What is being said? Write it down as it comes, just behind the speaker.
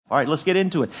All right, let's get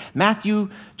into it. Matthew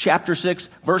chapter 6,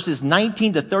 verses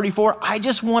 19 to 34. I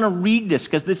just want to read this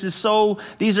because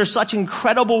these are such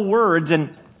incredible words,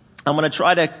 and I'm going to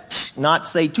try to not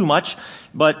say too much,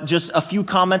 but just a few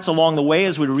comments along the way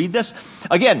as we read this.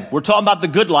 Again, we're talking about the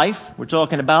good life. We're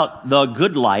talking about the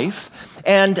good life.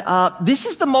 And this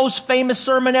is the most famous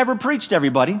sermon ever preached,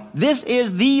 everybody. This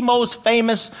is the most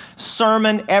famous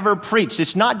sermon ever preached.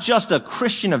 It's not just a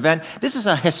Christian event. This is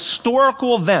a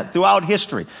historical event throughout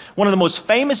history. One of the most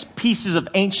famous pieces of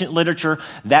ancient literature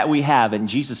that we have. And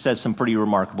Jesus says some pretty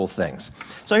remarkable things.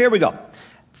 So here we go.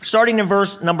 Starting in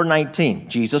verse number 19,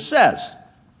 Jesus says,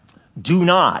 "Do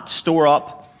not store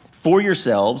up for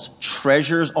yourselves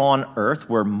treasures on earth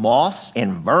where moths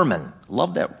and vermin,"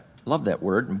 love that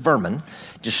word, vermin,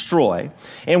 "destroy,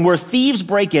 and where thieves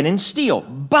break in and steal.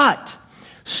 But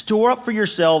store up for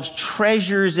yourselves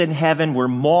treasures in heaven where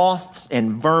moths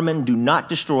and vermin do not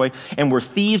destroy and where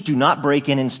thieves do not break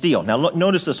in and steal." Now look,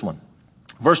 notice this one.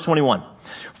 Verse 21.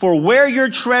 "For where your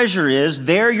treasure is,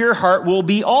 there your heart will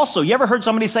be also." You ever heard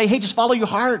somebody say, "Hey, just follow your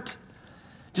heart.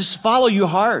 Just follow your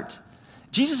heart."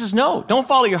 Jesus says, no, don't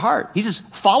follow your heart. He says,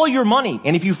 follow your money.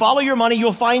 And if you follow your money,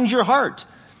 you'll find your heart.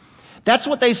 That's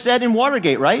what they said in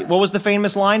Watergate, right? What was the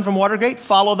famous line from Watergate?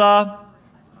 Follow the...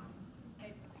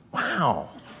 Wow.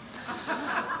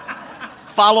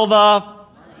 Follow the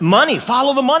money.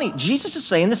 Follow the money. Jesus is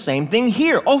saying the same thing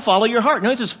here. Oh, follow your heart.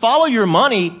 No, he says, follow your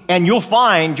money and you'll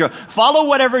find your... Follow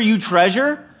whatever you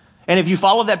treasure. And if you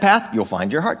follow that path, you'll find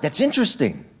your heart. That's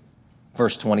interesting.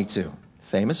 Verse 22.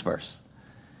 Famous verse.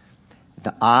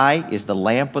 "The eye is the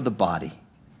lamp of the body.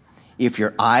 If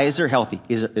your eyes are healthy..."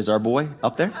 Is our boy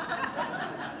up there?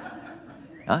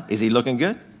 Huh? Is he looking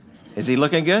good? Is he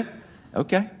looking good?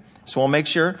 Okay. Just want to make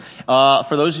sure.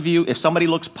 For those of you, if somebody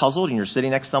looks puzzled and you're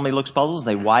sitting next to somebody who looks puzzled,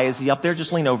 say, "Why is he up there?"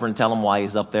 Just lean over and tell them why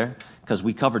he's up there. Because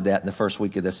we covered that in the first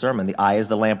week of this sermon. The eye is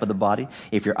the lamp of the body.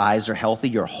 If your eyes are healthy,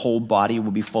 your whole body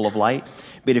will be full of light.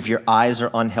 But if your eyes are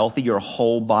unhealthy, your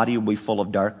whole body will be full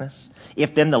of darkness.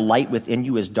 If then the light within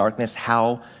you is darkness,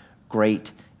 how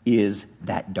great is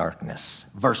that darkness?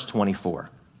 Verse 24,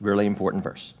 really important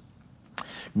verse.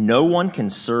 "No one can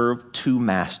serve two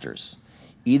masters.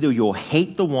 Either you'll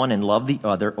hate the one and love the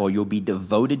other, or you'll be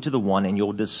devoted to the one and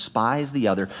you'll despise the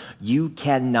other. You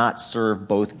cannot serve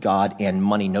both God and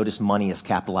money." Notice money is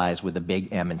capitalized with a big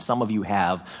M. And some of you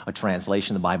have a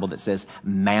translation of the Bible that says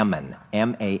mammon,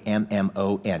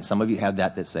 M-A-M-M-O-N. Some of you have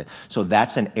that says. So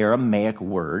that's an Aramaic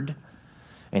word,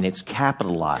 and it's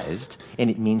capitalized, and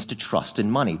it means to trust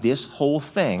in money. This whole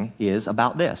thing is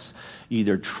about this. You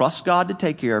either trust God to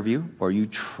take care of you, or you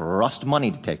trust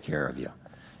money to take care of you.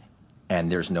 And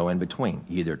there's no in between.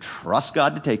 You either trust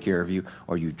God to take care of you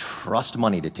or you trust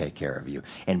money to take care of you.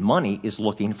 And money is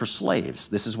looking for slaves.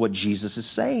 This is what Jesus is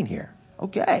saying here.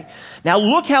 Okay. Now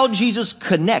look how Jesus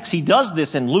connects. He does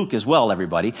this in Luke as well,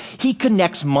 everybody. He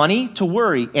connects money to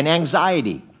worry and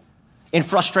anxiety and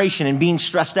frustration and being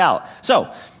stressed out. So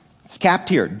it's capped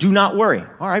here. Do not worry.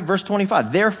 All right, verse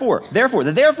 25. Therefore.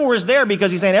 The therefore is there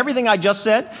because he's saying everything I just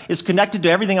said is connected to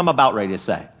everything I'm about ready to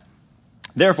say.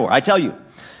 Therefore, I tell you,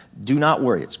 do not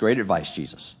worry. It's great advice,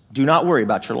 Jesus. Do not worry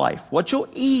about your life. What you'll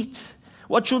eat,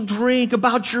 what you'll drink,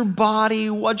 about your body,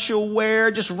 what you'll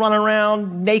wear, just run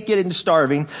around naked and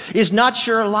starving. Is not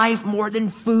your life more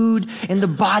than food and the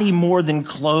body more than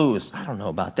clothes? I don't know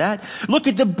about that. Look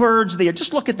at the birds there.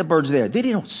 Just look at the birds there. They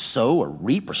don't sow or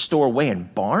reap or store away in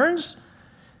barns.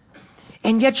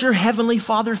 And yet your heavenly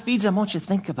Father feeds them. I want you to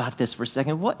think about this for a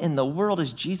second. What in the world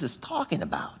is Jesus talking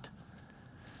about?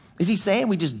 Is he saying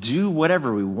we just do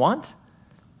whatever we want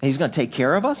and he's going to take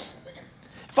care of us?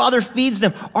 Father feeds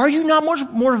them. Are you not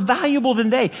more valuable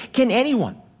than they? Can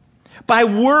anyone, by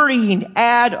worrying,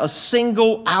 add a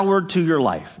single hour to your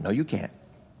life? No, you can't.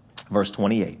 Verse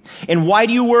 28. "And why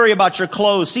do you worry about your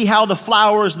clothes? See how the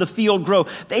flowers of the field grow.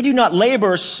 They do not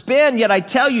labor or spin. Yet I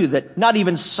tell you that not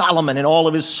even Solomon in all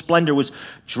of his splendor was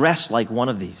dressed like one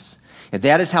of these. If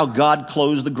that is how God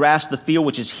clothes the grass of the field,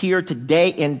 which is here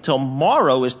today and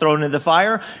tomorrow is thrown into the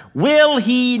fire, will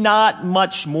he not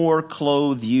much more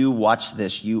clothe you?" Watch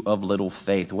this, "you of little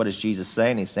faith." What is Jesus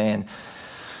saying? He's saying,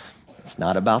 it's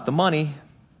not about the money.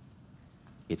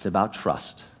 It's about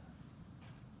trust.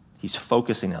 He's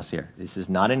focusing us here. This is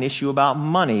not an issue about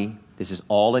money. This is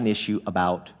all an issue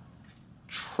about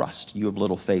trust. "You of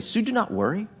little faith. So do not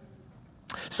worry,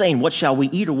 saying, what shall we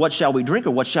eat, or what shall we drink,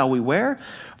 or what shall we wear?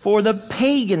 For the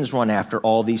pagans run after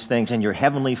all these things, and your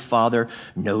heavenly Father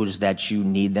knows that you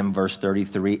need them." Verse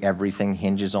 33, everything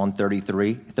hinges on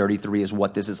 33. 33 is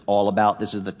what this is all about.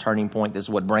 This is the turning point. This is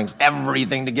what brings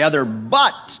everything together.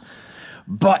 "But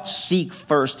But seek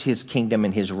first his kingdom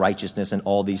and his righteousness, and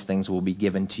all these things will be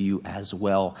given to you as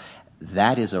well.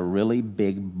 That is a really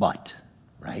big but,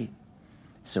 right?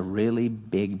 It's a really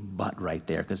big but right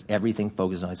there, because everything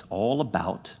focuses on it's all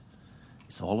about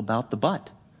the but,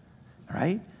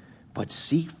 right? But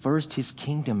seek first his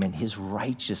kingdom and his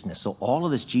righteousness. So all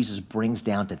of this Jesus brings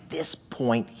down to this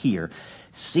point here.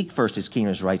 Seek first his kingdom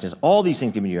and his righteousness. All these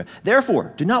things given to you.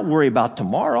 Therefore, do not worry about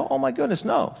tomorrow. Oh my goodness,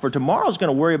 no. For tomorrow is going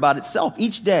to worry about itself.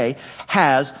 Each day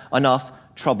has enough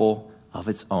trouble of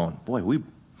its own. Boy,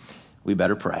 we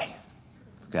better pray.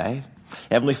 Okay?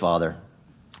 Heavenly Father,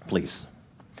 please,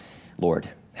 Lord,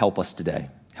 help us today.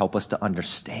 Help us to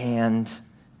understand,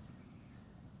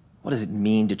 what does it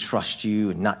mean to trust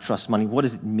you and not trust money? What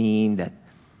does it mean that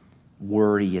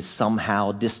worry is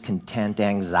somehow discontent,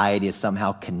 anxiety is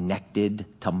somehow connected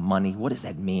to money? What does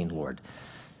that mean, Lord?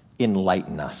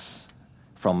 Enlighten us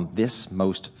from this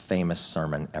most famous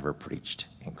sermon ever preached.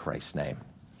 In Christ's name.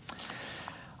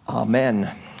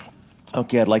 Amen.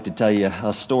 Okay, I'd like to tell you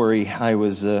a story. I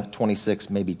was 26,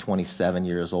 maybe 27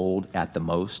 years old at the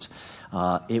most.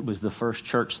 It was the first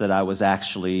church that I was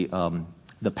actually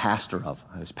the pastor of.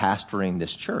 I was pastoring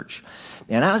this church.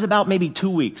 And I was about maybe 2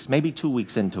 weeks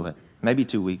into it. Maybe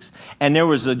 2 weeks. And there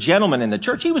was a gentleman in the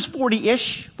church. He was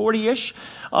 40-ish.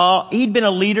 He'd been a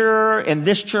leader in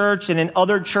this church and in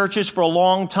other churches for a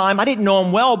long time. I didn't know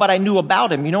him well, but I knew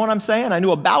about him. You know what I'm saying? I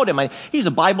knew about him. He's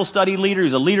a Bible study leader.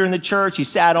 He's a leader in the church. He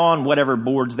sat on whatever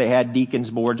boards they had,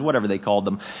 deacons boards, whatever they called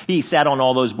them. He sat on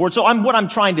all those boards. So what I'm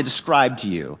trying to describe to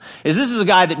you is this is a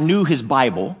guy that knew his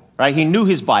Bible. Right? He knew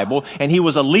his Bible, and he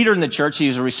was a leader in the church. He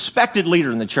was a respected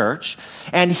leader in the church.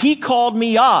 And he called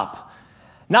me up,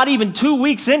 not even 2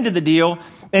 weeks into the deal,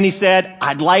 and he said,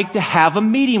 I'd like to have a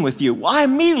meeting with you. Well, I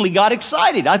immediately got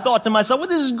excited. I thought to myself, well,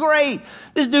 this is great.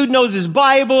 This dude knows his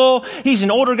Bible. He's an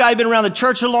older guy, been around the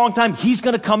church a long time. He's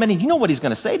going to come in, and you know what he's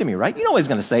going to say to me, right? You know what he's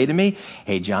going to say to me?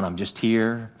 Hey, John, I'm just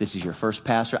here. This is your first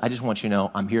pastor. I just want you to know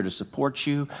I'm here to support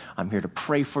you. I'm here to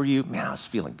pray for you. Man, I was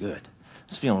feeling good.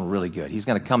 I was feeling really good. He's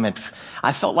going to come in.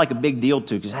 I felt like a big deal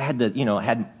too, because I had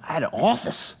an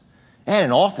office. I had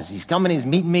an office. He's coming. He's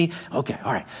meeting me. Okay.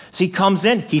 All right. So he comes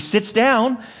in, he sits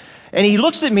down, and he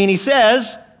looks at me and he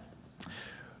says,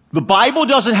 the Bible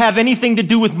doesn't have anything to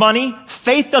do with money.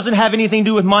 Faith doesn't have anything to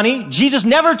do with money. Jesus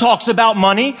never talks about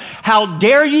money. How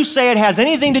dare you say it has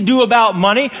anything to do about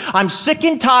money? I'm sick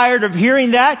and tired of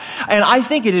hearing that. And I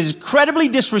think it is incredibly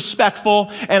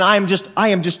disrespectful. And I am just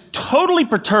totally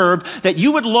perturbed that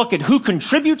you would look at who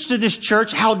contributes to this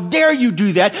church. How dare you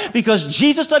do that? Because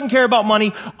Jesus doesn't care about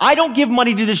money. I don't give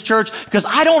money to this church because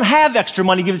I don't have extra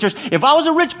money to give the church. If I was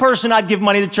a rich person, I'd give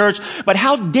money to the church. But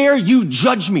how dare you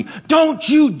judge me? Don't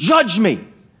you judge me.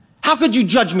 How could you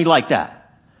judge me like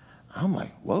that? I'm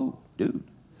like, whoa, dude.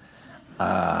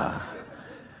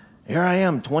 Here I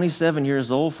am, 27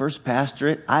 years old, first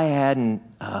pastorate. I hadn't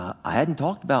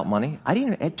talked about money. I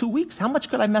didn't, at 2 weeks. How much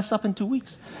could I mess up in 2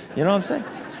 weeks? You know what I'm saying?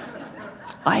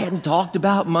 I hadn't talked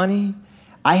about money.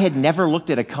 I had never looked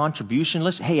at a contribution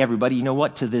list. Hey, everybody, you know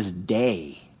what? To this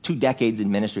day, 2 decades in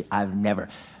ministry, I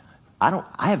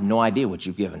have no idea what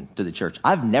you've given to the church.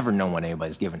 I've never known what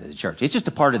anybody's given to the church. It's just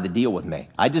a part of the deal with me.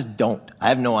 I just don't. I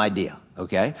have no idea.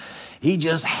 Okay. He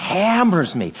just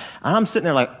hammers me. And I'm sitting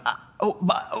there like,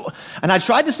 and I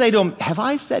tried to say to him, have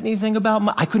I said anything about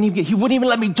money? He wouldn't even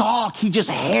let me talk. He just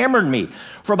hammered me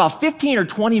for about 15 or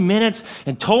 20 minutes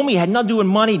and told me he had nothing to do with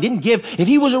money. He didn't give. If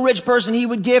he was a rich person, he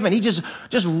would give. And he just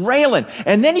railing.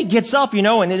 And then he gets up,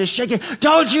 and it is shaking.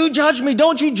 Don't you judge me.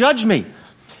 Don't you judge me.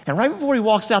 And right before he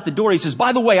walks out the door, he says,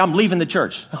 by the way, I'm leaving the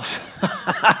church.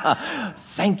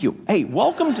 Thank you. Hey,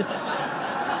 welcome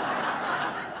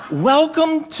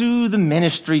to the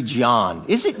ministry, John.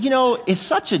 Is it, it's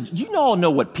such a, you all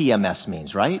know what PMS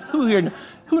means, right? Who here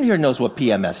knows what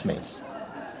PMS means?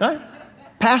 Right?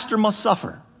 Pastor must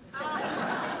suffer.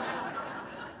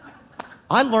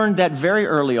 I learned that very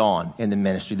early on in the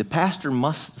ministry. The pastor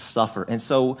must suffer. And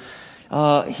so,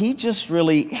 he just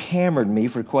really hammered me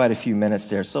for quite a few minutes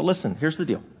there. So listen, here's the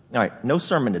deal. All right, no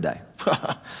sermon today.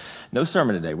 No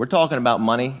sermon today. We're talking about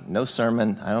money. No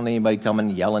sermon. I don't need anybody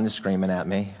coming yelling and screaming at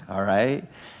me. All right.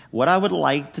 What I would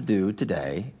like to do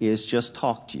today is just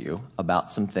talk to you about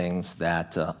some things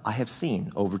that I have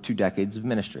seen over 2 decades of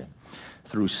ministry.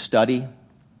 Through study,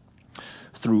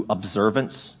 through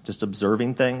observance, just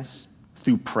observing things,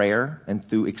 through prayer, and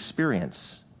through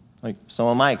experience. Like some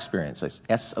of my experience, like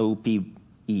SOPE,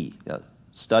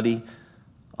 study,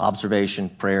 observation,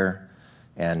 prayer,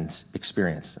 and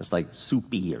experience. It's like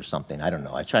soupy or something. I don't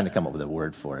know. I'm trying to come up with a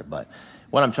word for it. But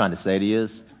what I'm trying to say to you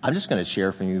is I'm just going to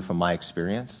share from you from my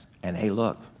experience. And hey,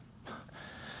 look,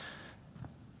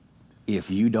 if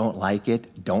you don't like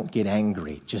it, don't get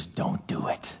angry. Just don't do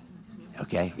it.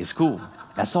 Okay? It's cool.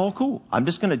 That's all cool. I'm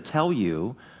just going to tell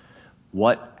you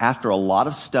what, after a lot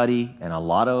of study and a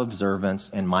lot of observance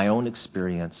and my own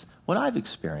experience, what I've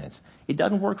experienced. It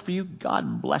doesn't work for you,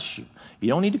 God bless you. You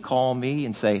don't need to call me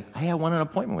and say, hey, I want an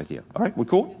appointment with you. All right, we're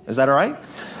cool? Is that all right?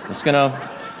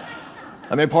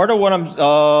 Part of what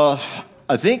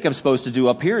I think I'm supposed to do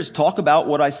up here is talk about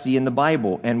what I see in the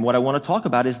Bible. And what I want to talk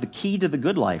about is the key to the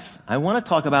good life. I want to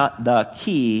talk about the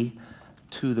key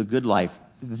to the good life.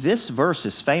 This verse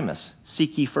is famous.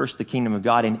 Seek ye first the kingdom of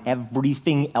God, and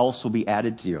everything else will be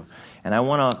added to you. And I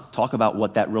want to talk about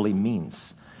what that really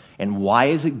means. And why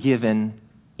is it given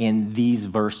in these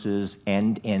verses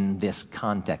and in this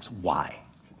context? Why?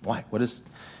 Why? What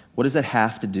does that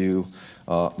have to do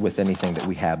with anything that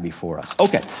we have before us?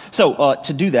 Okay, so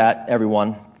to do that,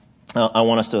 everyone, I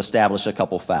want us to establish a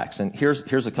couple facts. And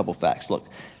here's a couple facts. Look,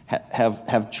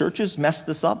 have churches messed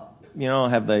this up?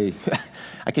 Have they?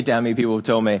 I can't tell how many people have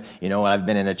told me, I've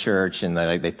been in a church and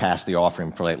they passed the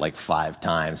offering plate like 5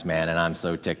 times, man, and I'm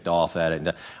so ticked off at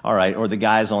it. All right, or the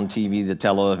guys on TV, the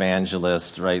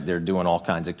televangelist, right? They're doing all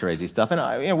kinds of crazy stuff,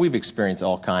 and we've experienced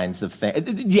all kinds of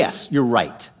things. Yes, you're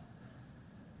right.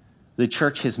 The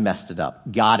church has messed it up.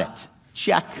 Got it.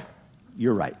 Check.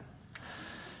 You're right.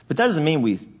 But that doesn't mean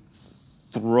we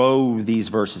throw these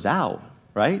verses out,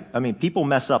 right? People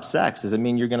mess up sex. Does it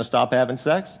mean you're going to stop having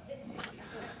sex?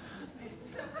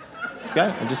 Okay,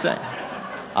 I'm just saying.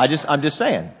 I'm just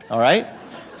saying, all right?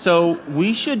 So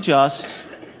we should just,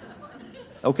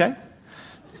 okay?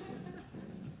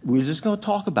 We're just going to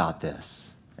talk about this.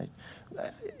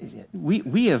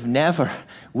 We've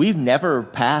never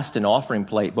passed an offering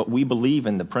plate, but we believe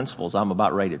in the principles I'm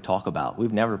about ready to talk about.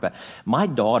 We've never passed. My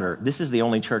daughter, this is the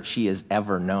only church she has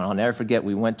ever known. I'll never forget,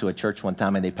 we went to a church one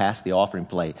time and they passed the offering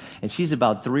plate. And she's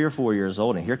about 3 or 4 years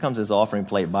old, and here comes this offering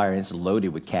plate by her, and it's loaded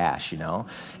with cash,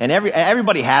 And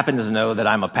everybody happens to know that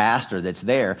I'm a pastor that's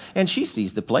there, and she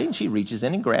sees the plate and she reaches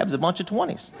in and grabs a bunch of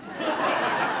 20s.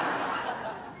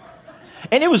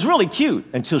 And it was really cute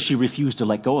until she refused to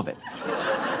let go of it.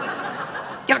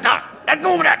 Let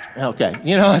go of that. Okay,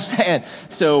 you know what I'm saying?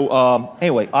 So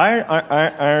anyway, I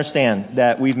understand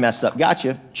that we've messed up.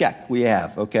 Gotcha. Check. We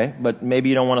have. Okay, but maybe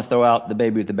you don't want to throw out the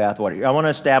baby with the bathwater. I want to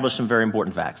establish some very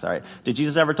important facts. All right. Did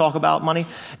Jesus ever talk about money?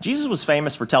 Jesus was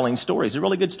famous for telling stories. He's a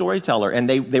really good storyteller, and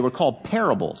they were called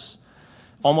parables.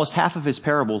 Almost half of his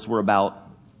parables were about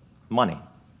money.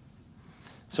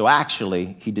 So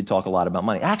actually, he did talk a lot about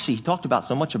money. Actually, he talked about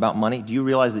so much about money. Do you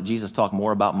realize that Jesus talked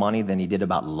more about money than he did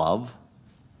about love?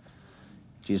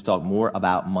 Jesus talked more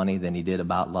about money than he did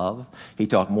about love. He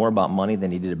talked more about money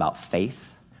than he did about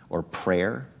faith or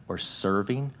prayer or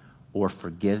serving or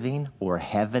forgiving or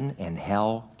heaven and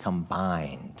hell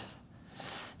combined.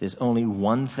 There's only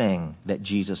one thing that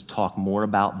Jesus talked more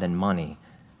about than money,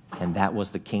 and that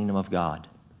was the kingdom of God.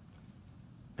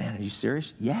 Man, are you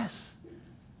serious? Yes.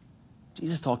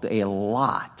 Jesus talked a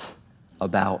lot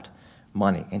about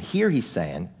money. And here he's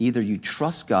saying, either you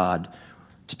trust God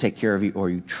to take care of you, or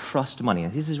you trust money.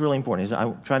 And this is really important.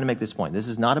 I'm trying to make this point. This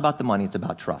is not about the money, it's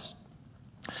about trust.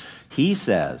 He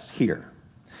says here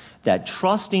that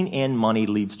trusting in money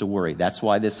leads to worry. That's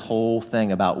why this whole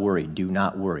thing about worry, do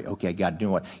not worry. Okay, God, do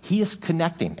what? He is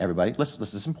connecting, everybody. Listen,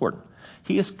 this is important.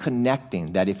 He is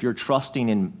connecting that if you're trusting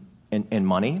in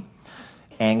money,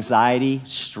 anxiety,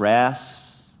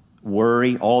 stress,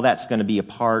 worry, all that's going to be a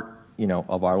part,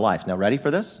 of our life. Now, ready for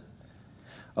this?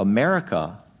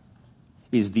 America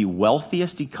is the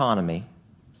wealthiest economy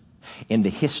in the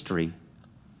history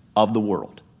of the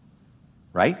world.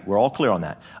 Right? We're all clear on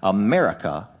that.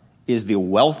 America is the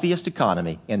wealthiest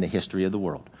economy in the history of the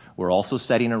world. We're also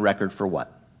setting a record for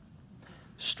what?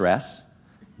 Stress,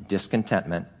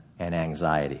 discontentment, and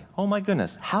anxiety. Oh my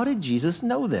goodness, how did Jesus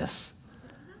know this?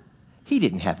 He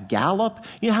didn't have Gallup.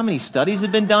 You know how many studies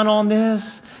have been done on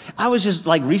this? I was just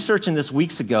researching this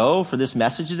weeks ago for this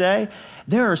message today.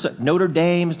 Notre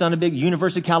Dame's done a big,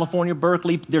 University of California,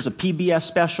 Berkeley. There's a PBS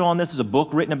special on this. There's a book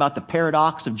written about the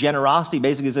paradox of generosity.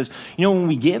 Basically it says, when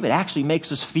we give, it actually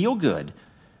makes us feel good.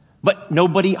 But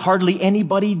hardly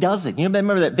anybody does it.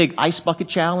 Remember that big ice bucket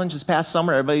challenge this past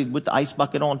summer? Everybody with the ice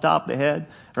bucket on top of their head,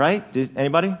 right?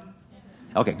 Anybody?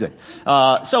 Okay, good.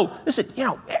 So listen,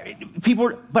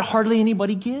 but hardly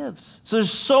anybody gives. So there's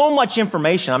so much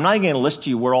information. I'm not even going to list to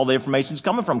you where all the information is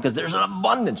coming from because there's an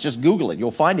abundance. Just Google it.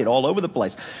 You'll find it all over the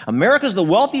place. America's the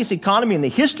wealthiest economy in the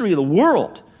history of the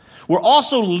world. We're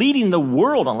also leading the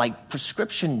world on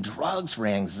prescription drugs for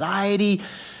anxiety,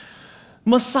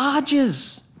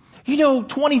 massages.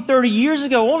 20, 30 years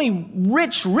ago, only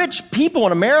rich people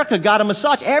in America got a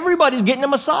massage. Everybody's getting a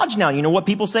massage now. You know what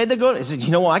people say? They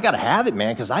say, I got to have it,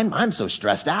 man, because I'm so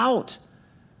stressed out.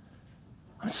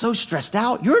 I'm so stressed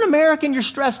out. You're an American. You're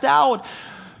stressed out.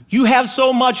 You have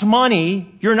so much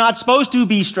money. You're not supposed to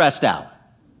be stressed out.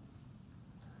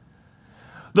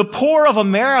 The poor of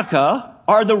America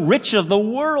are the rich of the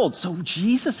world. So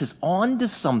Jesus is on to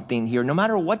something here. No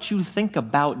matter what you think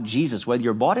about Jesus, whether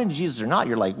you're bought into Jesus or not,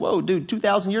 you're like, whoa, dude,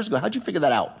 2,000 years ago, how'd you figure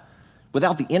that out?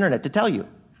 Without the internet to tell you.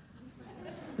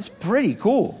 It's pretty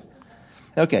cool.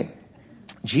 Okay.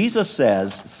 Jesus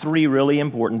says 3 really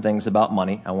important things about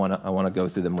money. I want to go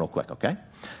through them real quick, okay?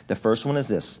 The first one is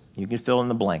this. You can fill in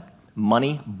the blank.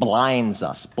 Money blinds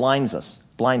us. Blinds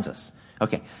us.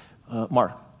 Okay.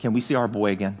 Mark, can we see our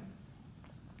boy again?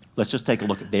 Let's just take a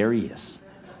look. There he is.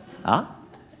 Huh?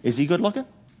 Is he good looking?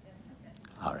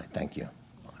 All right, thank you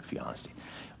for your honesty.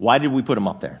 Why did we put him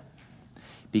up there?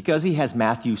 Because he has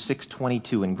Matthew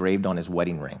 6:22 engraved on his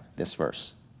wedding ring, this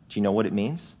verse. Do you know what it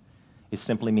means? It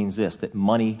simply means this, that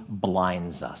money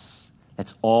blinds us.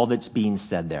 That's all that's being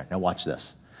said there. Now watch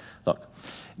this. Look,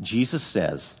 Jesus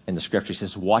says in the scripture, he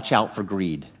says, watch out for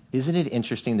greed. Isn't it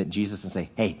interesting that Jesus doesn't say,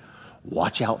 hey,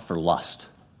 watch out for lust?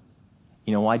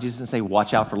 You know why Jesus didn't say,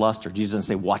 watch out for lust, or Jesus didn't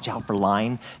say, watch out for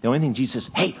lying? The only thing Jesus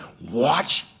says, hey,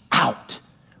 watch out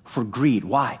for greed.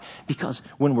 Why? Because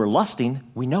when we're lusting,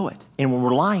 we know it. And when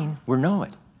we're lying, we know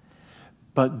it.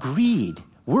 But greed,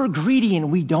 we're greedy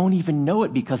and we don't even know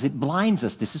it because it blinds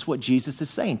us. This is what Jesus is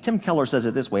saying. Tim Keller says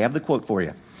it this way. I have the quote for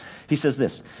you. He says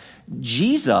this,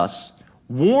 Jesus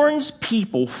warns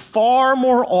people far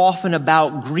more often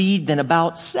about greed than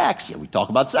about sex. Yeah, we talk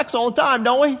about sex all the time,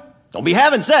 don't we? Don't be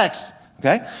having sex.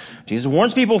 Okay? Jesus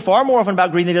warns people far more often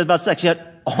about greed than he does about sex,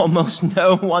 yet almost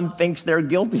no one thinks they're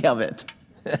guilty of it.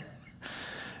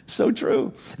 So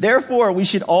true. Therefore, we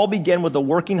should all begin with the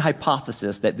working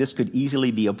hypothesis that this could easily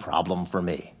be a problem for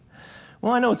me.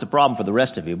 Well, I know it's a problem for the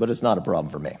rest of you, but it's not a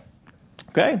problem for me.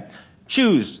 Okay?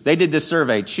 Choose. They did this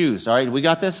survey. Choose. All right, we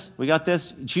got this?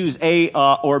 Choose A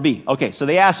or B. Okay, so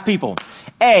they asked people,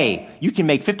 A, you can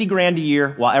make 50 grand a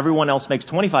year while everyone else makes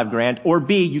 25 grand, or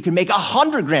B, you can make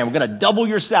 100 grand. We're going to double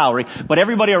your salary, but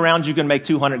everybody around you can make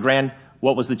 200 grand.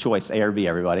 What was the choice, A or B,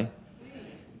 everybody?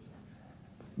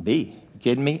 B. You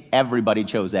kidding me? Everybody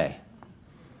chose A.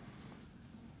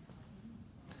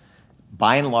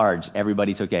 By and large,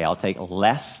 everybody took A. I'll take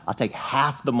less. I'll take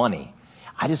half the money.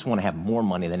 I just want to have more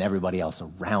money than everybody else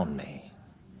around me.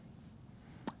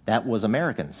 That was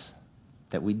Americans,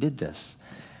 that we did this.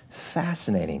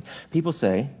 Fascinating. People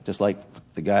say, just like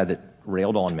the guy that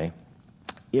railed on me,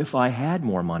 if I had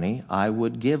more money, I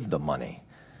would give the money.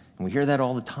 And we hear that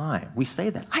all the time. We say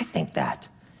that. I think that.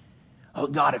 Oh,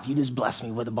 God, if you just bless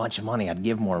me with a bunch of money, I'd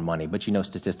give more money. But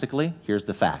statistically, here's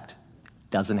the fact.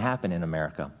 Doesn't happen in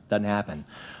America. Doesn't happen.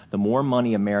 The more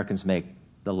money Americans make,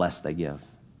 the less they give.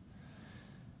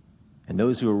 And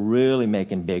those who are really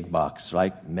making big bucks,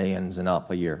 like millions and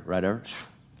up a year, right?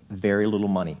 Very little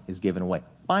money is given away.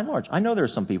 By and large, I know there are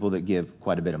some people that give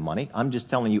quite a bit of money. I'm just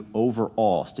telling you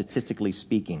overall, statistically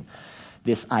speaking,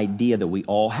 this idea that we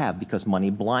all have because money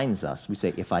blinds us. We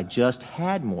say, if I just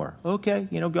had more, okay,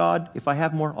 God, if I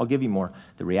have more, I'll give you more.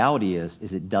 The reality is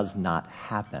it does not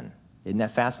happen. Isn't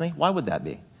that fascinating? Why would that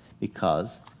be?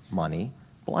 Because money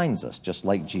blinds us, just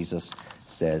like Jesus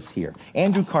says here.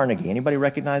 Andrew Carnegie. Anybody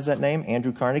recognize that name?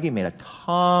 Andrew Carnegie made a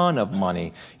ton of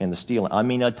money in the stealing. I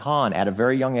mean, a ton at a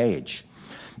very young age.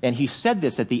 And he said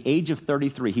this at the age of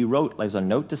 33. He wrote as a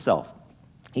note to self.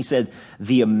 He said,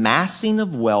 the amassing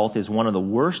of wealth is one of the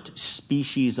worst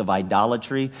species of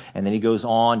idolatry. And then he goes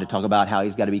on to talk about how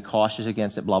he's got to be cautious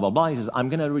against it, blah, blah, blah. He says, I'm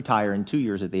going to retire in 2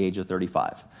 years at the age of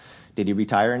 35. Did he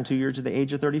retire in 2 years at the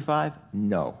age of 35?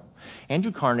 No.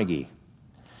 Andrew Carnegie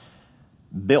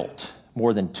built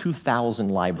more than 2,000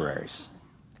 libraries.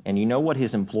 And you know what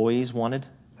his employees wanted?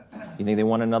 You think they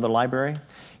wanted another library?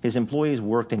 His employees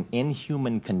worked in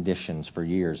inhuman conditions for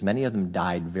years. Many of them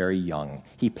died very young.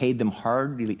 He paid them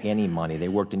hardly any money. They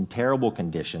worked in terrible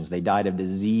conditions. They died of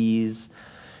disease.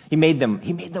 He made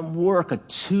them work a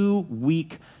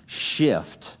 2-week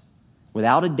shift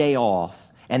without a day off.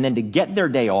 And then to get their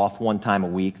day off one time a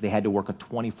week, they had to work a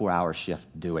 24-hour shift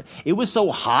to do it. It was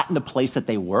so hot in the place that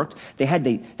they worked, they had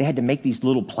to make these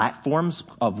little platforms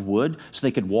of wood so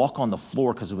they could walk on the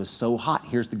floor because it was so hot.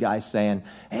 Here's the guy saying,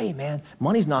 hey, man,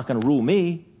 money's not going to rule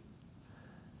me.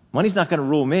 Money's not going to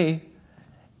rule me.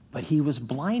 But he was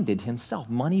blinded himself.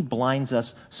 Money blinds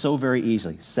us so very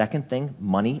easily. Second thing,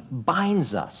 money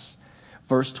binds us.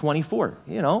 Verse 24,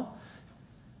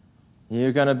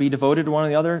 you're going to be devoted to one or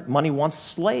the other. Money wants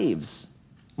slaves.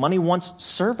 Money wants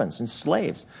servants and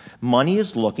slaves. Money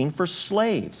is looking for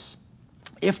slaves.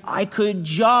 If I could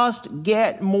just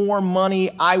get more money,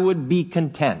 I would be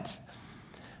content.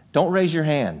 Don't raise your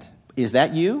hand. Is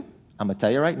that you? I'm going to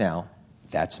tell you right now,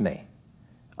 that's me.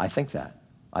 I think that.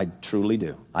 I truly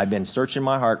do. I've been searching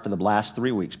my heart for the last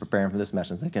 3 weeks preparing for this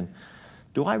message, thinking,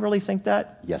 do I really think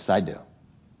that? Yes, I do.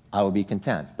 I will be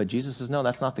content. But Jesus says, no,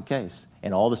 that's not the case.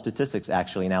 And all the statistics,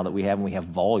 actually, now that we have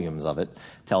volumes of it,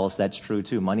 tell us that's true,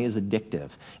 too. Money is addictive,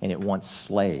 and it wants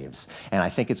slaves. And I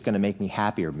think it's going to make me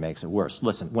happier, it makes it worse.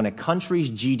 Listen, when a country's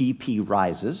GDP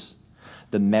rises,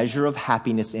 the measure of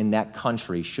happiness in that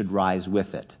country should rise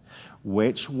with it.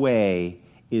 Which way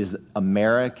is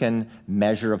American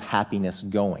measure of happiness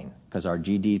going? Because our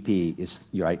GDP is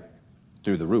right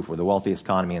through the roof. We're the wealthiest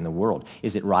economy in the world.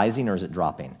 Is it rising or is it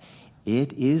dropping?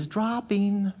 It is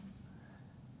dropping.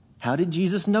 How did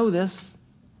Jesus know this?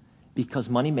 Because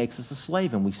money makes us a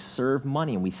slave, and we serve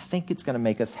money, and we think it's going to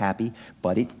make us happy,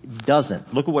 but it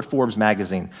doesn't. Look at what Forbes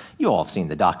magazine, you all have seen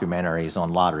the documentaries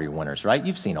on lottery winners, right?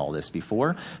 You've seen all this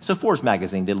before. So Forbes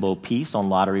magazine did a little piece on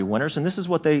lottery winners, and this is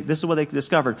what they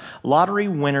discovered. Lottery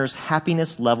winners'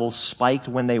 happiness levels spiked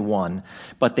when they won,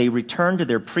 but they returned to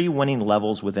their pre-winning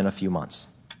levels within a few months.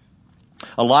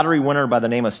 A lottery winner by the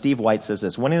name of Steve White says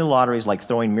this: winning the lottery is like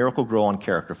throwing Miracle Grow on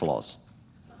character flaws.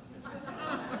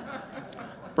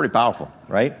 Pretty powerful,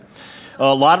 right?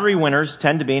 Lottery winners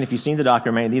tend to be, and if you've seen the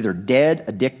documentary, either dead,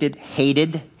 addicted,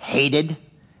 hated,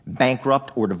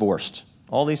 bankrupt, or divorced.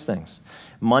 All these things.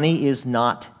 Money is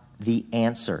not the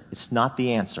answer. It's not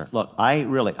the answer. Look, I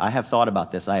have thought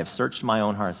about this. I have searched my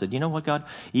own heart. I said, you know what, God?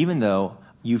 Even though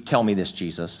you tell me this,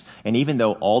 Jesus, and even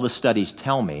though all the studies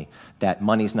tell me that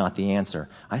money's not the answer,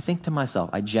 I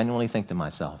genuinely think to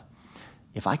myself,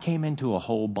 if I came into a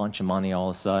whole bunch of money all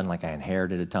of a sudden, like I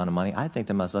inherited a ton of money, I think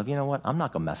to myself, you know what? I'm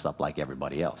not going to mess up like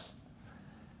everybody else.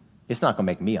 It's not going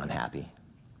to make me unhappy.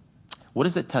 What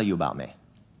does that tell you about me?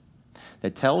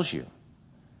 That tells you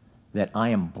that I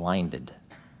am blinded.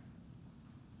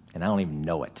 And I don't even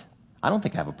know it. I don't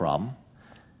think I have a problem.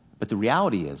 But the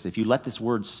reality is, if you let this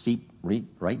word seep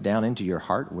right down into your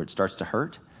heart where it starts to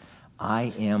hurt,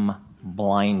 I am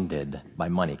blinded by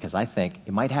money, because I think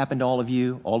it might happen to all of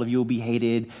you. All of you will be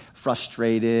hated,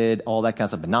 frustrated, all that kind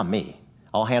of stuff, but not me.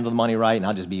 I'll handle the money right, and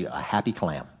I'll just be a happy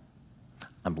clam.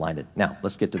 I'm blinded. Now,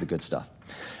 let's get to the good stuff.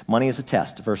 Money is a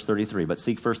test, verse 33, but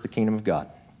seek first the kingdom of God.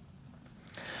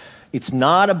 It's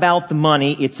not about the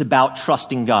money, it's about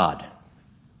trusting God.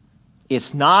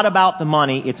 It's not about the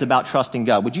money, it's about trusting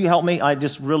God. Would you help me? I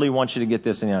just really want you to get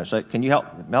this in your heart. Can you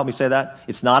help me say that?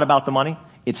 It's not about the money?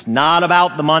 It's not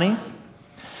about the money.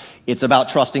 It's about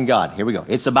trusting God. Here we go.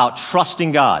 It's about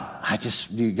trusting God.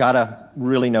 You gotta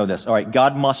really know this. All right.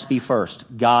 God must be first.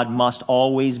 God must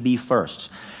always be first.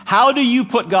 How do you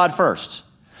put God first?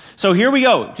 So here we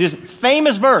go. Just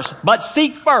famous verse, but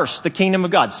seek first the kingdom of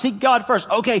God. Seek God first.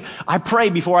 Okay. I pray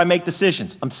before I make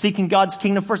decisions. I'm seeking God's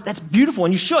kingdom first. That's beautiful,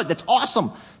 and you should. That's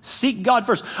awesome. Seek God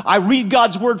first. I read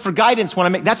God's word for guidance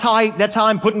when that's how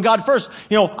I'm putting God first.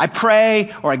 I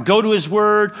pray, or I go to his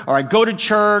word, or I go to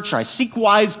church, or I seek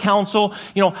wise counsel.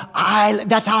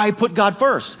 That's how I put God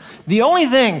first. The only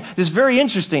thing that's very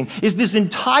interesting is this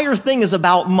entire thing is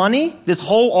about money.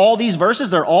 All these verses,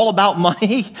 they're all about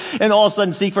money. And all of a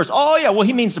sudden, seek first. Oh yeah, well,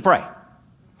 he means to pray.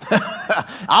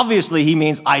 Obviously, he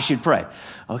means I should pray.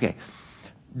 Okay.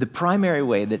 The primary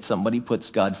way that somebody puts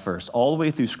God first all the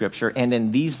way through Scripture, and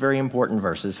in these very important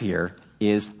verses here,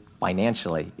 is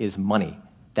financially, is money.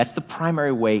 That's the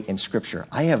primary way in Scripture.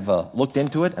 I have looked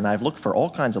into it, and I've looked for all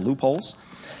kinds of loopholes,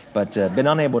 but been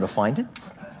unable to find it.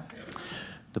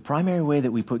 The primary way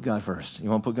that we put God first, you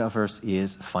want to put God first,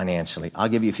 is financially. I'll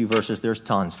give you a few verses. There's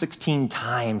tons. 16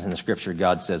 times in the Scripture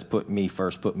God says, put me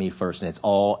first, and it's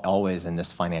always in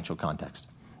this financial context.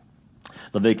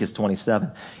 Leviticus 27,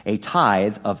 a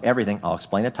tithe of everything, I'll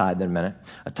explain a tithe in a minute,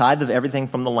 a tithe of everything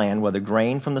from the land, whether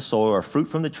grain from the soil or fruit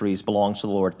from the trees, belongs to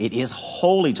the Lord. It is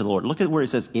holy to the Lord. Look at where it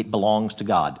says it belongs to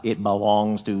God. It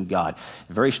belongs to God.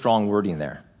 Very strong wording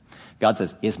there. God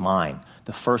says, is mine.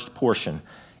 The first portion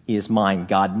is mine.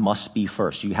 God must be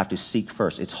first. You have to seek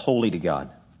first. It's holy to God.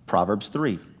 Proverbs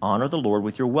 3, honor the Lord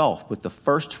with your wealth, with the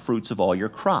first fruits of all your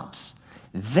crops.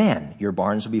 Then your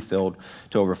barns will be filled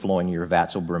to overflowing, your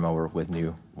vats will brim over with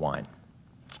new wine.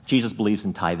 Jesus believes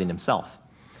in tithing himself.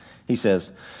 He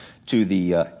says to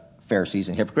the Pharisees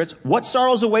and hypocrites, what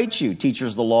sorrows await you,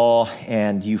 teachers of the law,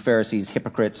 and you Pharisees,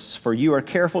 hypocrites, for you are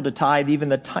careful to tithe even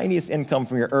the tiniest income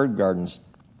from your herb gardens,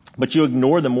 but you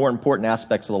ignore the more important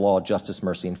aspects of the law, justice,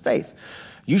 mercy, and faith.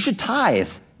 You should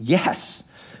tithe, yes,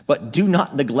 but do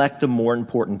not neglect the more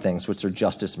important things, which are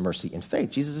justice, mercy, and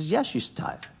faith. Jesus says, yes, you should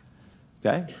tithe.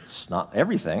 Okay? It's not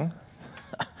everything.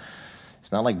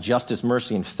 It's not like justice,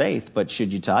 mercy, and faith, but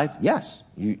should you tithe? Yes,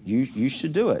 you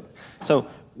should do it. So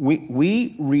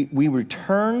we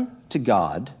return to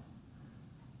God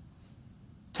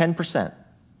 10%.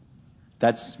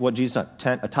 That's what Jesus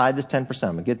said. A tithe is 10%.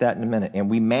 I'm going to get that in a minute. And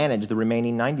we manage the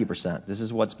remaining 90%. This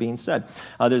is what's being said.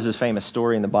 There's this famous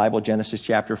story in the Bible, Genesis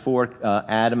chapter 4.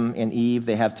 Adam and Eve,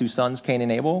 they have two sons, Cain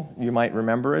and Abel. You might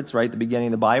remember it. It's right at the beginning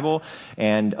of the Bible.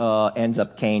 And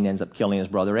Cain ends up killing his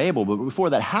brother Abel. But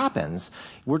before that happens,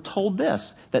 we're told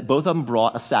this, that both of them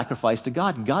brought a sacrifice to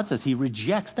God. And God says he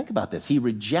rejects, think about this, he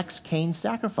rejects Cain's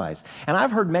sacrifice. And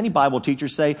I've heard many Bible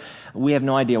teachers say, we have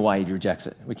no idea why he rejects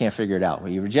it. We can't figure it out.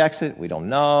 Well, he rejects it. We don't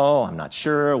know. I'm not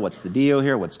sure. What's the deal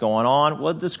here? What's going on?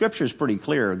 Well, the scripture is pretty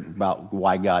clear about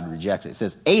why God rejects it. It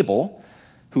says Abel,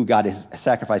 who got his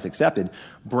sacrifice accepted,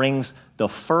 brings the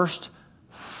first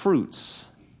fruits.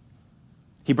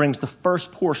 He brings the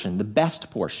first portion, the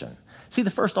best portion. See,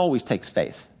 the first always takes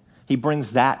faith. He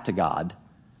brings that to God.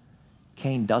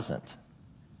 Cain doesn't.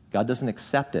 God doesn't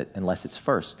accept it unless it's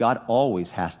first. God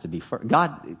always has to be first.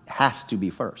 God has to be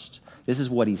first. This is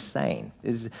what he's saying.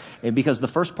 Because the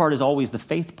first part is always the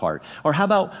faith part. Or how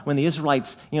about when the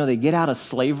Israelites, they get out of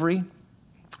slavery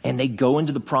and they go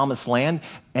into the promised land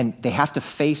and they have to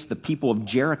face the people of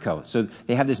Jericho. So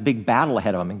they have this big battle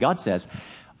ahead of them. And God says,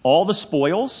 all the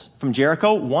spoils from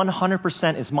Jericho,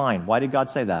 100% is mine. Why did God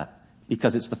say that?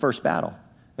 Because it's the first battle.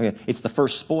 Okay, it's the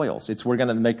first spoils. We're going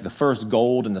to make the first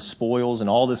gold and the spoils and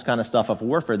all this kind of stuff of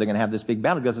warfare. They're going to have this big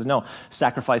battle. God says, no,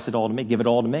 sacrifice it all to me. Give it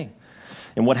all to me.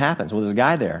 And what happens? Well, there's a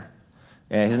guy there.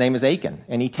 His name is Achan.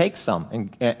 And he takes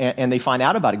some. And they find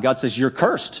out about it. God says, you're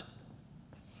cursed.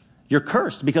 You're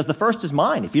cursed because the first is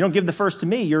mine. If you don't give the first to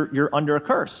me, you're under a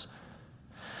curse.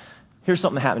 Here's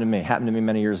something that happened to me. Happened to me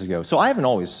many years ago. So I haven't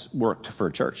always worked for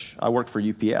a church. I worked for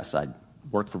UPS. I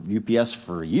worked for UPS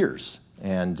for years.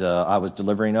 And I was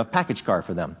delivering a package car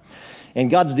for them. And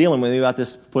God's dealing with me about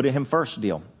this put him first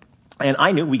deal. And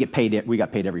I knew we got paid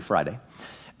every Friday.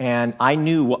 And I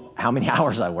knew how many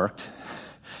hours I worked.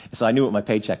 So I knew what my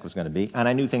paycheck was going to be. And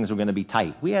I knew things were going to be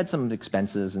tight. We had some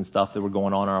expenses and stuff that were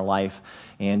going on in our life.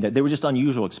 And they were just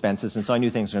unusual expenses. And so I knew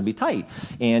things were going to be tight.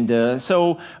 And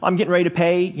so I'm getting ready to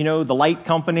pay, the light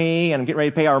company. And I'm getting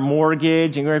ready to pay our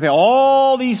mortgage. And getting ready to pay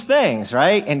all these things,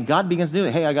 right? And God begins to do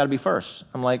it. Hey, I got to be first.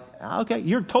 I'm like, okay,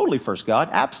 you're totally first, God.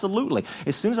 Absolutely.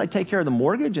 As soon as I take care of the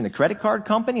mortgage and the credit card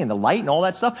company and the light and all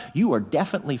that stuff, you are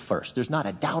definitely first. There's not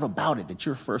a doubt about it that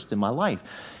you're first in my life.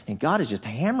 And God is just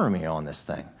hammering me on this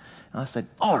thing. And I said,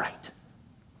 all right.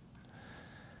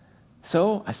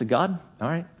 So I said, God, all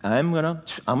right, I'm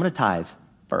gonna tithe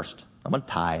first. I'm gonna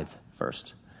tithe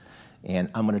first. And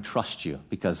I'm gonna trust you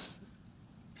because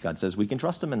God says we can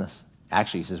trust him in this.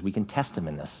 Actually, he says we can test him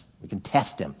in this. We can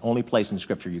test him. Only place in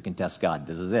Scripture you can test God.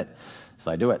 This is it.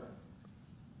 So I do it.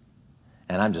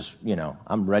 And I'm just,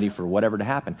 I'm ready for whatever to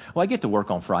happen. Well, I get to work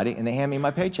on Friday and they hand me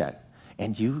my paycheck.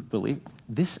 And you believe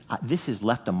this has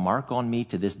left a mark on me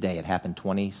to this day. It happened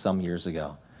 20 some years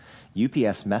ago.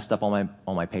 UPS messed up on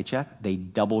my paycheck. They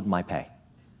doubled my pay.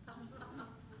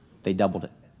 They doubled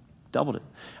it.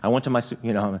 I went to my,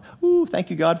 ooh, thank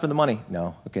you, God, for the money.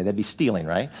 No, okay, that'd be stealing,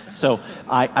 right? So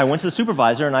I went to the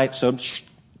supervisor and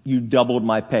you doubled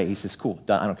my pay. He says, cool,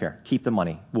 I don't care. Keep the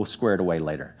money. We'll square it away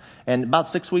later. And about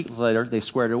 6 weeks later, they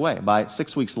squared it away. By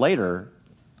 6 weeks later,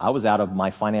 I was out of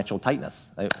my financial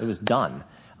tightness. It was done.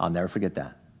 I'll never forget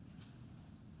that.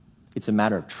 It's a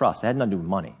matter of trust. It had nothing to do with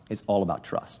money. It's all about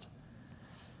trust.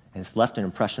 And it's left an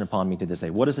impression upon me to this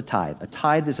day. What is a tithe? A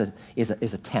tithe is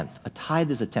a tenth. A tithe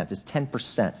is a tenth. It's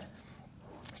 10%.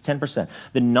 It's 10%.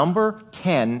 The number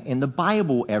 10 in the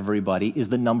Bible, everybody, is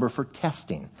the number for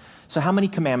testing. So how many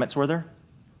commandments were there?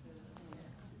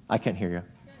 I can't hear you.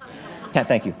 10,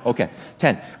 thank you. Okay,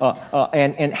 10.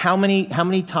 And how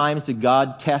many times did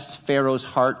God test Pharaoh's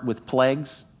heart with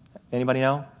plagues? Anybody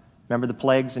know? Remember the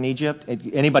plagues in Egypt?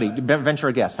 Anybody? Venture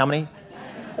a guess. How many?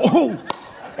 Oh,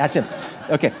 that's him.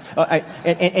 Okay.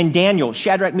 And Daniel,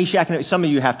 Shadrach, Meshach, and some of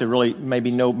you have to really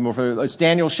maybe know more. It's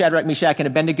Daniel, Shadrach, Meshach, and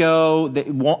Abednego.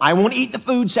 I won't eat the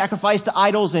food sacrificed to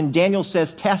idols. And Daniel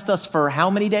says, test us for how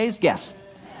many days? Guess.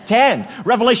 10.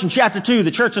 Revelation chapter 2,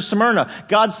 the church of Smyrna.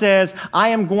 God says, I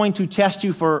am going to test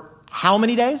you for how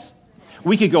many days?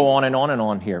 We could go on and on and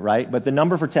on here, right? But the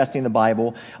number for testing the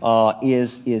Bible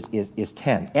is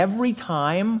 10. Every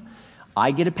time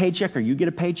I get a paycheck or you get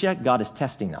a paycheck, God is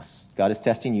testing us. God is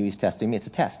testing you. He's testing me. It's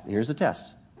a test. Here's the test.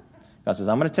 God says,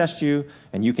 I'm going to test you,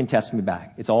 and you can test me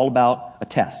back. It's all about a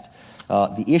test.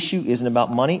 The issue isn't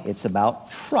about money. It's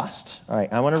about trust. All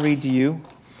right, I want to read to you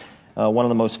one of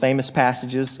the most famous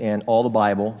passages in all the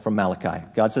Bible from Malachi.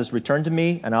 God says, return to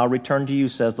me, and I'll return to you,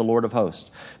 says the Lord of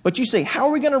hosts. But you say, how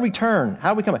are we going to return?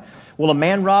 How are we coming? Will a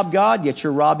man rob God? Yet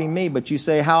you're robbing me. But you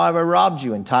say, how have I robbed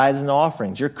you? In tithes and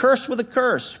offerings. You're cursed with a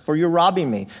curse, for you're robbing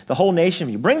me, the whole nation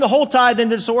of you. Bring the whole tithe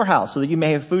into the storehouse, so that you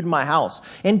may have food in my house.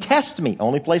 And test me.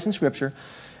 Only place in Scripture.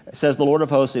 Says the Lord of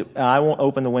hosts, I won't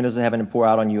open the windows of heaven and pour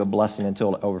out on you a blessing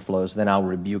until it overflows. Then I'll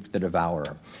rebuke the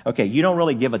devourer. Okay, you don't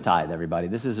really give a tithe, everybody.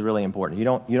 This is really important. You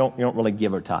don't really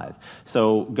give a tithe.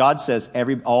 So God says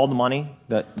all the money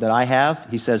that I have,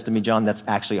 he says to me, John, that's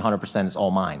actually 100% is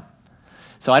all mine.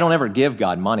 So I don't ever give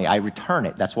God money. I return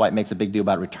it. That's why it makes a big deal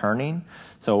about returning.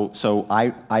 So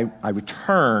I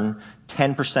return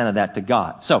 10% of that to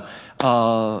God. So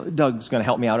Doug's going to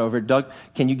help me out over here. Doug,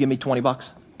 can you give me $20?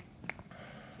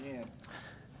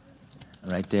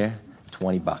 Right there,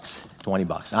 $20.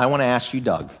 $20. I want to ask you,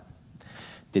 Doug,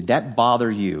 did that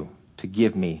bother you to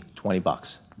give me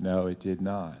 $20? No, it did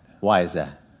not. Why is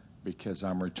that? Because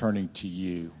I'm returning to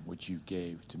you what you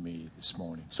gave to me this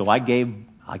morning. So I gave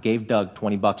Doug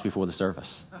 $20 before the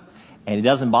service. And it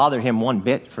doesn't bother him one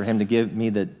bit for him to give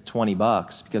me the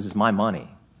 $20 because it's my money.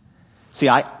 See,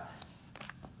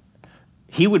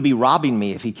 he would be robbing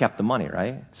me if he kept the money,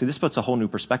 right? See, this puts a whole new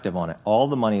perspective on it. All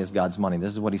the money is God's money.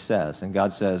 This is what he says. And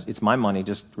God says, it's my money,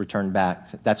 just return back.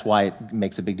 That's why it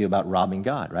makes a big deal about robbing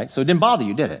God, right? So it didn't bother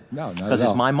you, did it? No, not at all. Because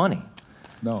it's my money.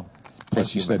 No.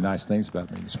 Plus, you said nice things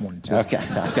about me this morning, too. Okay. All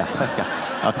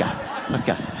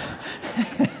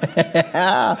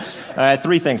right,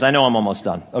 3 things. I know I'm almost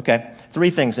done. Okay. 3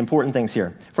 things, important things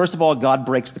here. First of all, God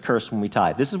breaks the curse when we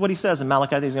tithe. This is what he says in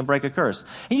Malachi, that he's going to break a curse.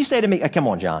 And you say to me, come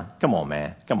on, John. Come on,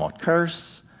 man. Come on.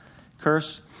 Curse.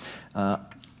 I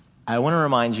want to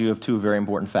remind you of 2 very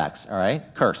important facts, all right?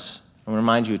 Curse. I want to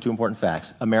remind you of 2 important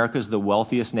facts. America is the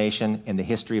wealthiest nation in the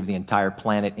history of the entire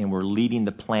planet, and we're leading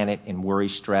the planet in worry,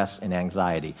 stress, and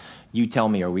anxiety. You tell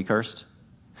me, are we cursed?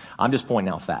 I'm just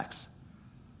pointing out facts.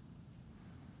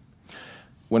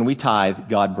 When we tithe,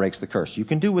 God breaks the curse. You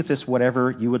can do with this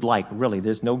whatever you would like, really.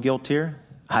 There's no guilt here.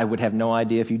 I would have no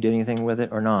idea if you did anything with it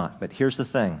or not. But here's the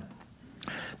thing.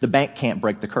 The bank can't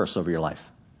break the curse over your life.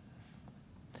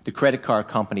 The credit card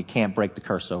company can't break the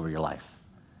curse over your life.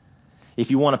 If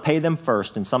you want to pay them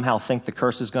first and somehow think the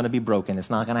curse is going to be broken, it's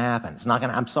not going to happen. It's not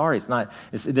going to, I'm sorry, it's not,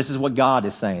 this is what God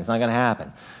is saying. It's not going to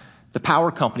happen. The power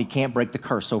company can't break the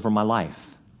curse over my life.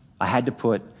 I had to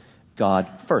put God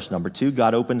first. Number 2,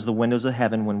 God opens the windows of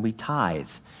heaven when we tithe.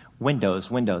 Windows.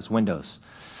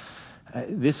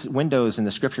 This windows in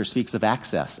the scripture speaks of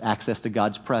access to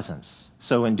God's presence.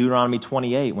 So in Deuteronomy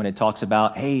 28, when it talks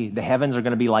about, hey, the heavens are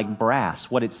going to be like brass,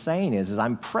 what it's saying is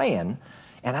I'm praying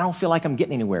and I don't feel like I'm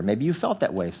getting anywhere. Maybe you felt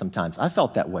that way sometimes. I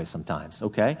felt that way sometimes,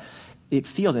 okay? It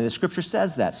feels, and the scripture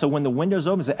says that. So when the windows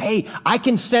open, say, hey, I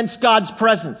can sense God's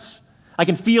presence. I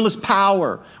can feel his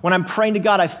power. When I'm praying to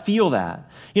God, I feel that.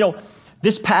 You know,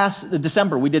 this past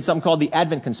December, we did something called the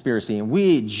Advent Conspiracy, and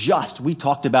we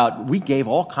gave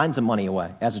all kinds of money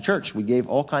away. As a church, we gave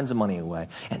all kinds of money away.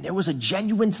 And there was a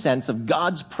genuine sense of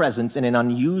God's presence in an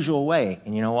unusual way.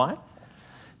 And you know why?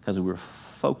 Because we were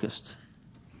focused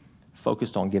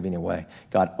on giving away.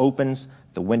 God opens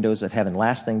the windows of heaven.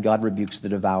 Last thing, God rebukes the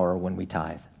devourer when we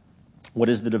tithe. What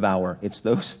is the devourer? It's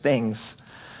those things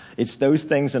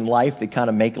in life that kind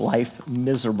of make life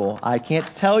miserable. I can't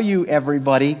tell you,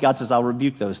 everybody. God says, I'll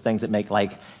rebuke those things that make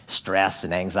like stress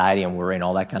and anxiety and worry and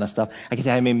all that kind of stuff. I can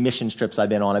tell you how many mission trips I've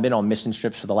been on. I've been on mission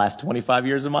trips for the last 25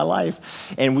 years of my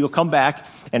life. And we'll come back,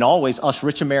 and always us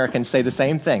rich Americans say the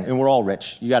same thing. And we're all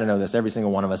rich. You got to know this. Every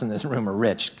single one of us in this room are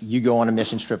rich. You go on a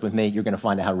mission trip with me, you're going to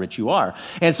find out how rich you are.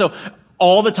 And so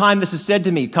all the time this is said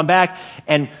to me, come back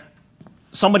and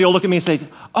somebody will look at me and say,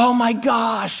 oh my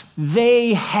gosh,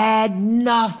 they had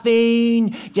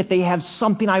nothing, yet they have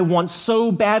something I want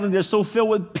so badly. They're so filled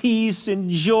with peace and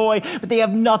joy, but they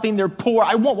have nothing. They're poor.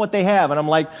 I want what they have. And I'm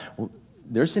like, well,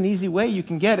 there's an easy way you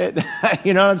can get it.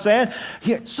 You know what I'm saying?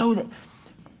 Here,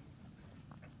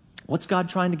 what's God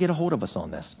trying to get a hold of us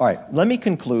on this? All right, let me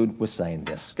conclude with saying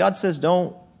this. God says,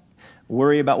 don't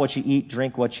worry about what you eat,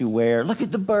 drink, what you wear. Look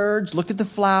at the birds, look at the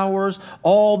flowers,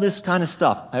 all this kind of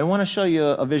stuff. I want to show you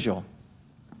a visual.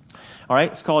 All right,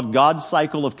 it's called God's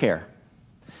cycle of care.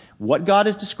 What God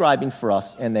is describing for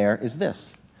us in there is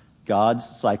this: God's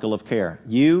cycle of care.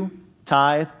 You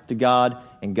tithe to God,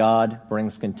 and God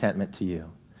brings contentment to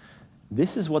you.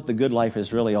 This is what the good life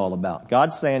is really all about.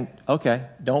 God's saying, okay,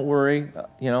 don't worry,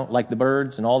 like the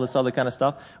birds and all this other kind of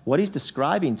stuff. What he's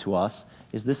describing to us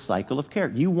is this cycle of care.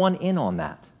 You want in on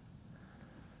that.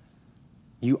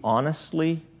 You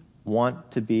honestly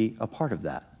want to be a part of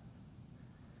that.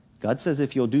 God says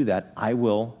if you'll do that, I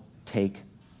will take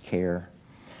care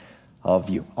of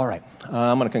you. All right,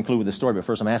 I'm going to conclude with the story, but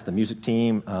first I'm going to ask the music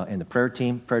team and the prayer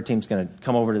team. Prayer team's going to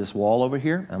come over to this wall over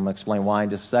here. I'm going to explain why in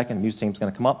just a second. The music team's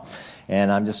going to come up,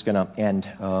 and I'm just going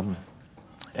to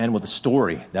end with a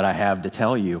story that I have to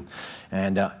tell you.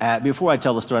 And before I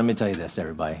tell the story, let me tell you this,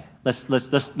 everybody.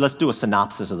 Let's do a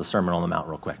synopsis of the Sermon on the Mount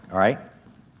real quick, all right?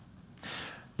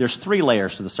 There's 3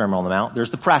 layers to the Sermon on the Mount. There's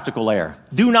the practical layer.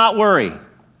 Do not worry.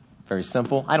 Very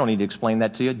simple. I don't need to explain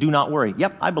that to you. Do not worry.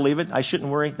 Yep, I believe it. I shouldn't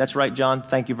worry. That's right, John.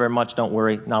 Thank you very much. Don't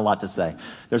worry. Not a lot to say.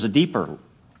 There's an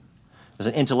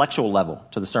intellectual level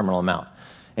to the Sermon on the Mount.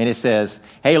 And it says,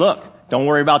 hey, look, don't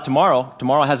worry about tomorrow.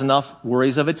 Tomorrow has enough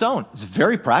worries of its own. It's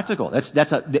very practical.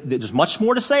 There's much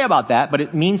more to say about that, but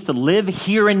it means to live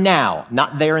here and now,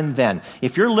 not there and then.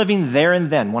 If you're living there and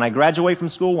then, when I graduate from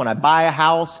school, when I buy a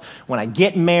house, when I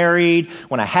get married,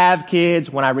 when I have kids,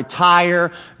 when I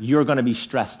retire, you're going to be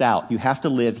stressed out. You have to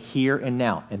live here and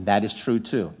now, and that is true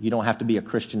too. You don't have to be a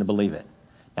Christian to believe it.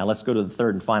 Now let's go to the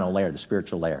third and final layer, the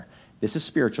spiritual layer. This is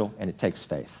spiritual, and it takes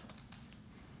faith.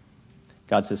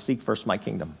 God says, seek first my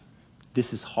kingdom.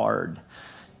 This is hard.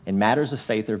 And matters of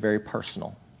faith are very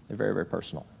personal. They're very, very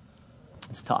personal.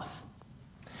 It's tough.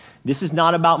 This is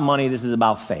not about money. This is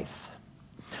about faith.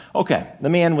 Okay, let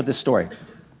me end with this story.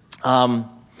 We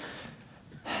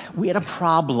had a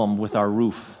problem with our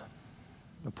roof.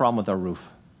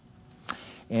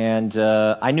 And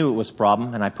I knew it was a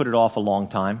problem, and I put it off a long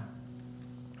time.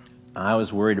 I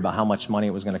was worried about how much money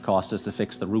it was going to cost us to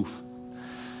fix the roof.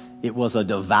 It was a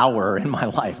devourer in my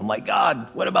life. I'm like,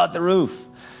 God, what about the roof?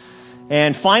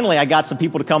 And finally, I got some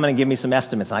people to come in and give me some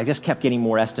estimates. And I just kept getting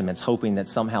more estimates, hoping that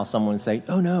somehow someone would say,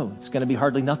 oh, no, it's going to be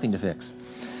hardly nothing to fix.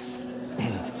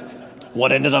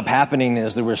 What ended up happening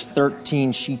is there was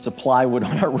 13 sheets of plywood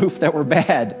on our roof that were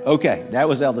bad. Okay, that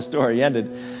was how the story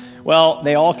ended. Well,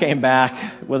 they all came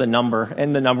back with a number,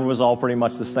 and the number was all pretty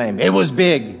much the same. It was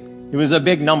big. It was a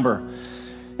big number.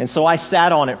 And so I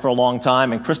sat on it for a long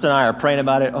time, and Krista and I are praying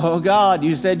about it. Oh, God,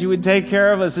 you said you would take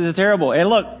care of us. This is terrible. And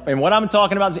look, and what I'm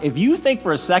talking about is if you think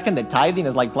for a second that tithing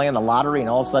is like playing the lottery and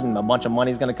all of a sudden a bunch of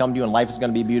money is going to come to you and life is going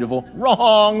to be beautiful,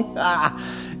 wrong.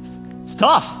 It's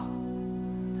tough.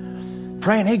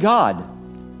 Praying, hey, God,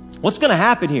 what's going to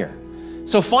happen here?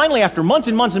 So finally, after months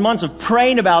and months and months of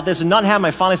praying about this and not having,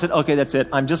 I finally said, okay, that's it.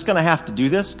 I'm just going to have to do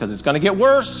this because it's going to get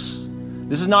worse.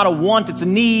 This is not a want, it's a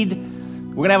need.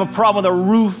 We're going to have a problem with our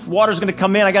roof. Water's going to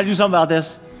come in. I got to do something about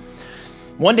this.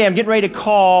 One day I'm getting ready to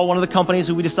call one of the companies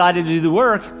who we decided to do the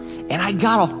work, and I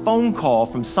got a phone call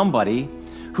from somebody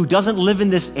who doesn't live in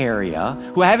this area,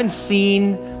 who I haven't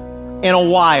seen in a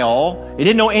while. They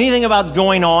didn't know anything about what's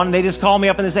going on. They just call me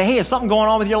up and they say, hey, is something going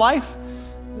on with your life?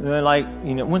 And they're like,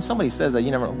 you know, when somebody says that,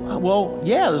 you never know. Well,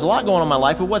 yeah, there's a lot going on in my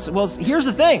life. But here's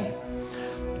the thing.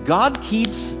 God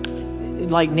keeps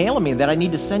like nailing me that I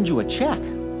need to send you a check.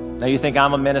 Now you think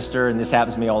I'm a minister and this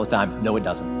happens to me all the time. No, it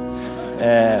doesn't.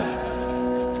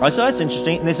 So that's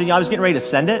interesting. And they said, I was getting ready to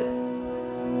send it,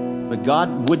 but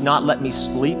God would not let me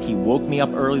sleep. He woke me up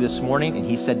early this morning and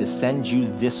he said to send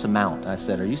you this amount. I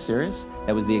said, are you serious?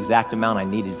 That was the exact amount I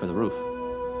needed for the roof.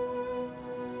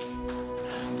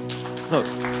 Look,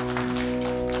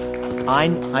 I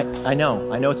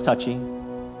know it's touchy.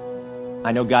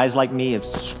 I know guys like me have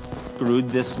screwed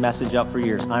this message up for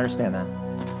years. I understand that.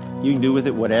 You can do with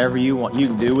it whatever you want. You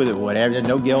can do with it whatever. There's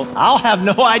no guilt. I'll have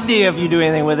no idea if you do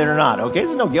anything with it or not. Okay,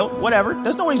 there's no guilt. Whatever.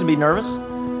 There's no reason to be nervous.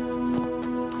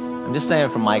 I'm just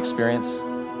saying from my experience,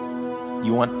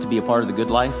 you want to be a part of the good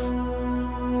life,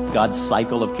 God's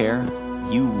cycle of care,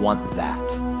 you want that.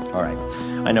 All right.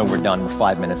 I know we're done. We're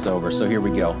 5 minutes over, so here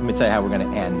we go. Let me tell you how we're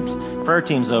going to end. Prayer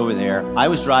team's over there. I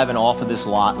was driving off of this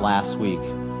lot last week,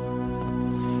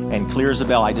 and clear as a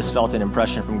bell, I just felt an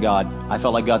impression from God. I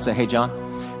felt like God said, hey, John,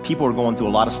 people are going through a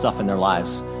lot of stuff in their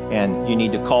lives, and you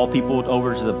need to call people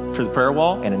over to the prayer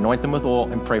wall and anoint them with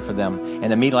oil and pray for them.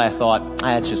 And immediately I thought,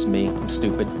 that's just me. I'm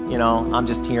stupid. You know, I'm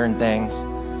just hearing things.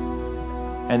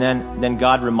 And then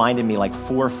God reminded me like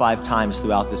 4 or 5 times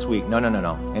throughout this week, no.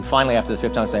 And finally, after the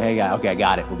 5th time, I say, hey, God, okay, I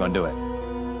got it. We're going to do it.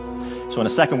 So in a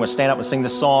second, we'll stand up and sing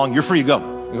this song. You're free to go.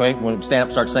 Okay? We'll stand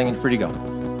up, start singing, you're free to go.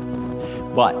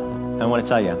 But I want to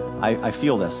tell you, I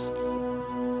feel this.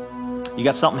 You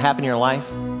got something happen in your life,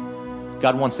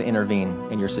 God wants to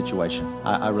intervene in your situation.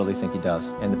 I really think he does.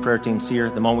 And the prayer team's here.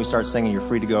 The moment we start singing, you're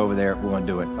free to go over there. We're going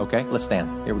to do it. Okay? Let's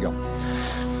stand. Here we go.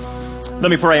 Let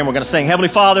me pray and we're going to sing. Heavenly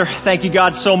Father, thank you,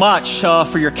 God, so much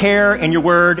for your care and your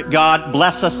word. God,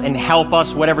 bless us and help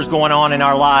us, whatever's going on in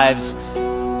our lives.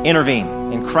 Intervene.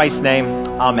 In Christ's name,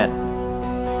 amen.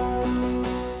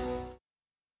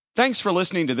 Thanks for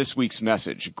listening to this week's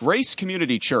message. Grace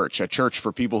Community Church, a church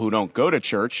for people who don't go to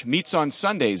church, meets on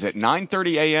Sundays at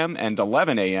 9:30 a.m. and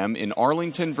 11 a.m. in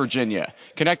Arlington, Virginia.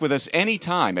 Connect with us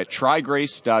anytime at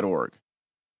trygrace.org.